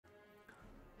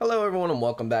Hello everyone and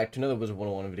welcome back to another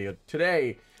Wizard101 video.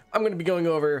 Today, I'm going to be going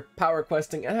over power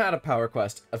questing and how to power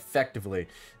quest effectively.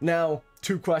 Now,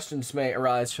 two questions may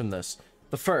arise from this.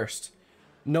 The first,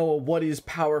 Noah, what is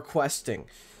power questing?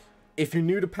 If you're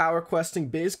new to power questing,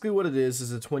 basically what it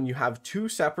is it's when you have two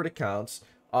separate accounts.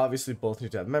 Obviously, both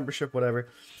need to have membership, whatever.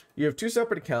 You have two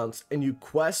separate accounts, and you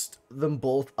quest them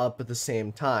both up at the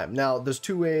same time. Now, there's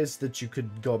two ways that you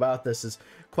could go about this, is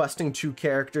questing two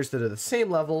characters that are the same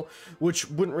level, which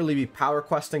wouldn't really be power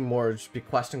questing, more just be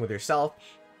questing with yourself,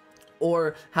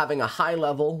 or having a high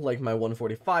level, like my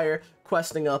 140 Fire,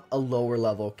 questing up a lower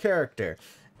level character.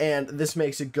 And this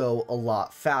makes it go a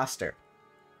lot faster.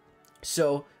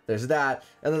 So, there's that.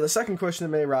 And then the second question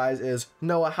that may arise is,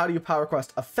 Noah, how do you power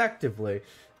quest effectively?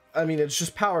 I mean, it's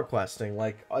just power questing.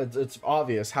 Like, it's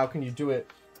obvious. How can you do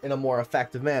it in a more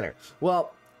effective manner?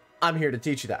 Well, I'm here to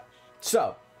teach you that.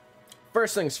 So,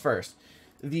 first things first,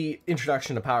 the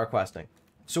introduction to power questing.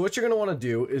 So what you're going to want to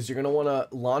do is you're going to want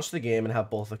to launch the game and have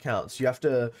both accounts. You have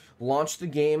to launch the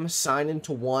game, sign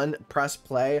into one, press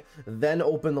play, then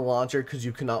open the launcher, because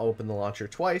you cannot open the launcher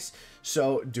twice.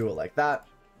 So do it like that,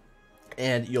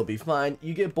 and you'll be fine.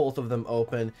 You get both of them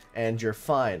open, and you're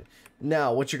fine.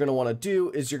 Now, what you're going to want to do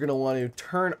is you're going to want to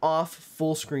turn off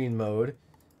full screen mode,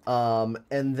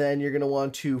 and then you're going to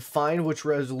want to find which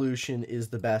resolution is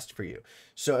the best for you.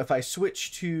 So if I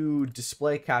switch to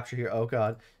display capture here, oh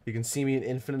god, you can see me an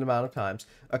infinite amount of times.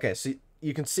 Okay, so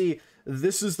you can see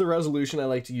this is the resolution I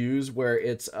like to use, where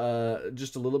it's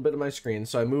just a little bit of my screen.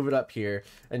 So I move it up here,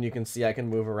 and you can see I can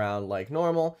move around like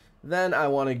normal. Then I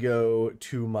want to go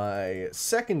to my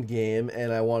second game,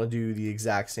 and I want to do the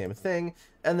exact same thing,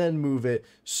 and then move it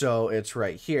so it's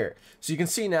right here. So you can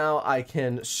see now I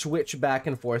can switch back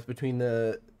and forth between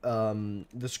the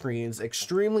screens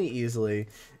extremely easily,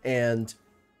 and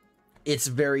it's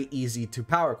very easy to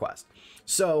power quest.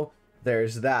 So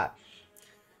there's that.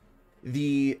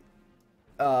 The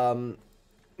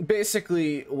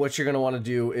basically what you're going to want to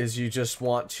do is you just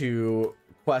want to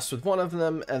quest with one of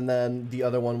them, and then the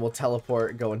other one will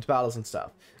teleport, go into battles and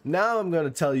stuff. Now I'm going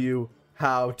to tell you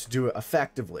how to do it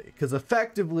effectively, because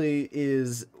effectively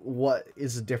is what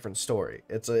is a different story.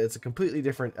 It's a completely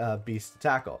different beast to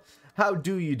tackle. How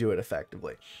do you do it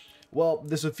effectively? Well,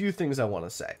 there's a few things I want to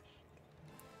say.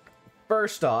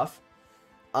 First off,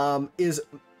 is,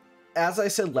 as I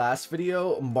said last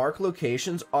video, mark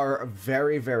locations are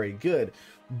very, very good,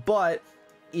 but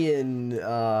in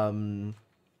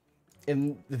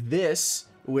this,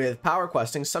 with power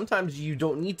questing, sometimes you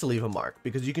don't need to leave a mark,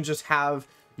 because you can just have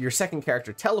your second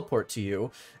character teleport to you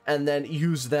and then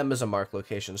use them as a mark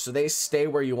location, so they stay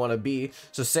where you want to be.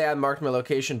 So say I marked my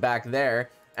location back there,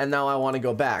 and now I want to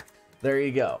go back. There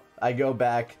you go. I go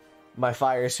back, my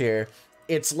fire's here.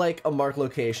 It's like a mark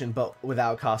location, but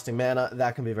without costing mana.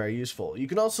 That can be very useful. You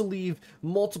can also leave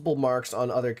multiple marks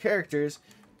on other characters,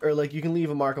 or like you can leave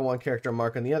a mark on one character, a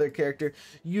mark on the other character.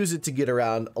 Use it to get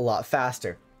around a lot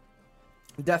faster.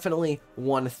 Definitely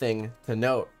one thing to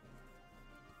note.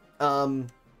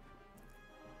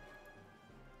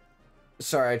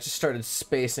 Sorry, I just started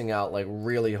spacing out like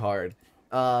really hard.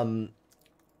 Another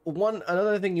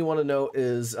thing you want to know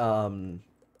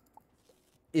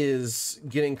is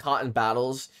getting caught in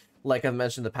battles. Like I've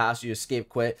mentioned in the past, you escape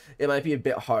quit. It might be a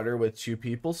bit harder with two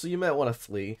people, so you might want to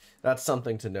flee. That's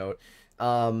something to note.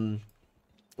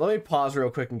 Let me pause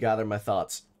real quick and gather my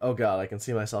thoughts. Oh god, I can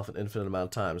see myself an infinite amount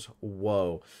of times.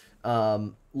 Whoa.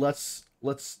 Let's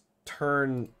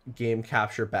turn game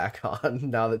capture back on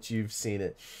now that you've seen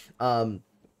it.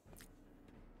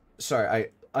 Sorry,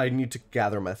 I need to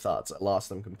gather my thoughts. I lost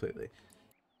them completely.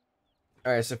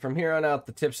 Alright, so from here on out,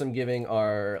 the tips I'm giving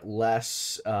are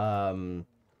less,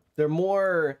 they're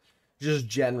more just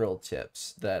general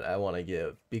tips that I want to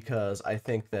give, because I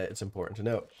think that it's important to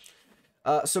note.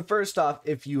 So first off,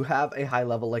 if you have a high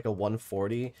level like a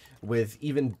 140 with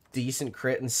even decent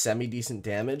crit and semi-decent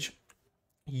damage,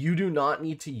 you do not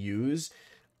need to use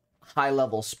high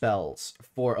level spells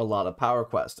for a lot of power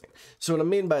questing. So what I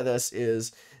mean by this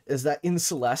is that in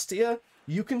Celestia,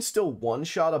 you can still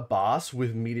one-shot a boss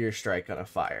with Meteor Strike on a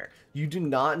fire. You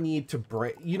don't need to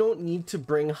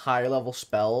bring high level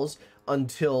spells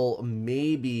until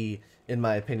maybe, in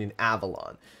my opinion,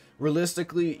 Avalon.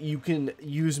 Realistically, you can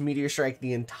use Meteor Strike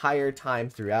the entire time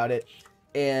throughout it,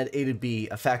 and it'd be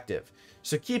effective.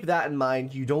 So keep that in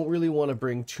mind. You don't really want to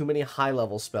bring too many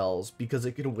high-level spells, because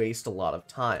it can waste a lot of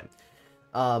time.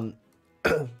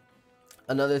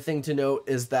 Another thing to note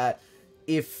is that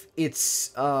if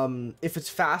it's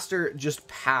faster, just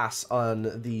pass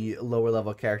on the lower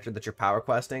level character that you're power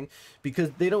questing,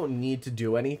 because they don't need to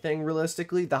do anything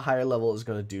realistically. The higher level is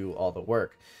going to do all the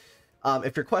work.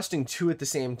 If you're questing 2 at the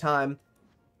same time,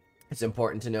 it's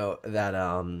important to note that,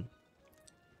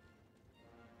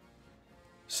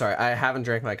 sorry, I haven't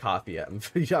drank my coffee yet.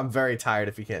 I'm very tired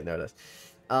if you can't notice.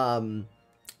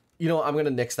 You know, I'm going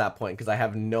to nix that point because I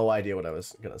have no idea what I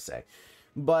was going to say.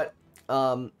 But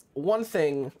one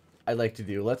thing I'd like to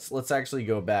do, let's actually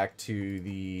go back to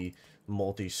the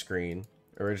multi-screen.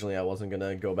 Originally, I wasn't going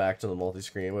to go back to the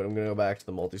multi-screen, but I'm going to go back to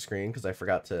the multi-screen because I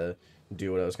forgot to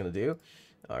do what I was going to do.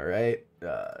 All right.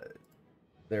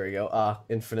 There we go.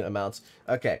 Infinite amounts.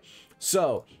 Okay.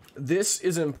 So this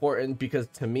is important because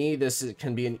to me,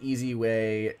 can be an easy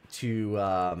way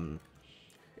to,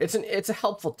 it's a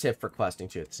helpful tip for questing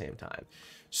 2 at the same time.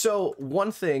 So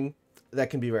one thing that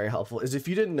can be very helpful is if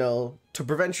you didn't know, to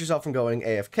prevent yourself from going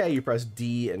AFK, you press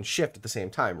D and shift at the same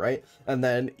time, right? And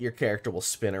then your character will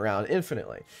spin around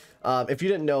infinitely. If you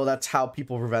didn't know, that's how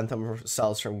people prevent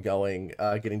themselves from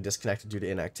getting disconnected due to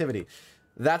inactivity.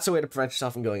 That's a way to prevent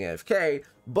yourself from going AFK,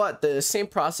 but the same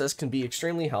process can be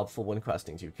extremely helpful when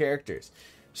questing 2 characters.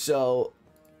 So,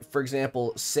 for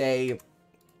example, say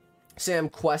I'm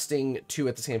questing 2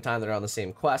 at the same time that are on the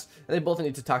same quest, and they both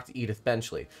need to talk to Edith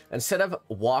Benchley. Instead of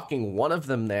walking one of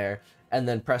them there and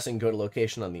then pressing go to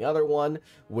location on the other one,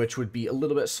 which would be a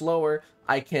little bit slower,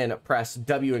 I can press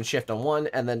W and shift on one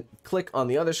and then click on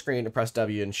the other screen and press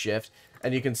W and shift,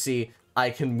 and you can see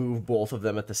I can move both of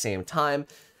them at the same time.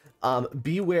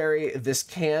 Be wary, this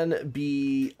can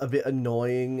be a bit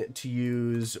annoying to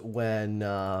use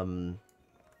when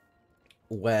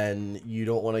you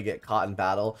don't want to get caught in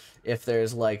battle. If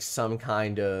there's like some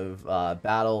kind of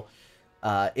battle,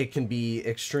 it can be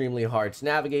extremely hard to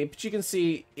navigate, but you can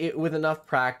see it with enough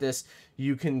practice,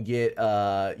 you can get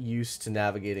used to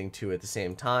navigating 2 at the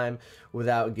same time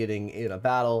without getting in a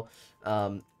battle.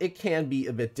 It can be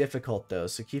a bit difficult though,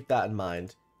 so keep that in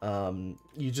mind.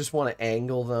 You just want to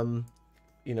angle them,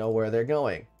 you know, where they're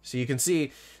going. So you can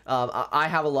see, I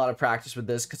have a lot of practice with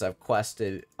this because I've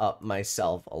quested up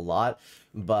myself a lot,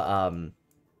 but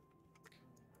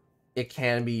it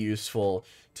can be useful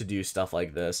to do stuff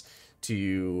like this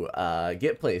to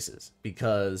get places,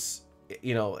 because,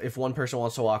 you know, if one person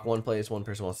wants to walk one place, one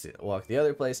person wants to walk the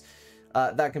other place,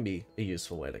 that can be a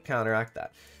useful way to counteract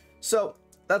that. So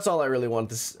that's all I really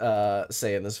wanted to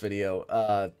say in this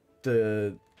video.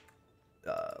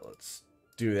 Let's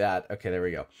do that. Okay, there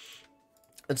we go.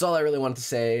 That's all I really wanted to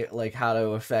say, like how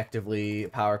to effectively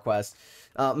power quest.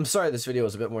 I'm sorry this video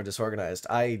was a bit more disorganized.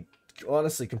 I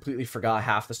honestly completely forgot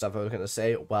half the stuff I was going to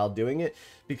say while doing it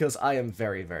because I am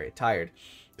very, very tired.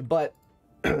 But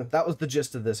that was the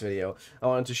gist of this video. I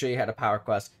wanted to show you how to power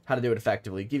quest, how to do it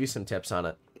effectively, give you some tips on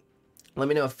it. Let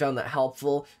me know if you found that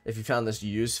helpful, if you found this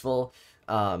useful.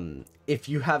 If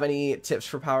you have any tips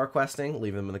for power questing,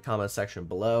 leave them in the comments section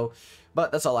below.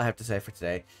 But that's all I have to say for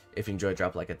today. If you enjoyed,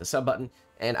 drop a like, hit the sub button,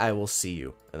 and I will see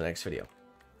you in the next video.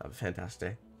 Have a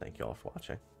fantastic day. Thank you all for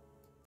watching.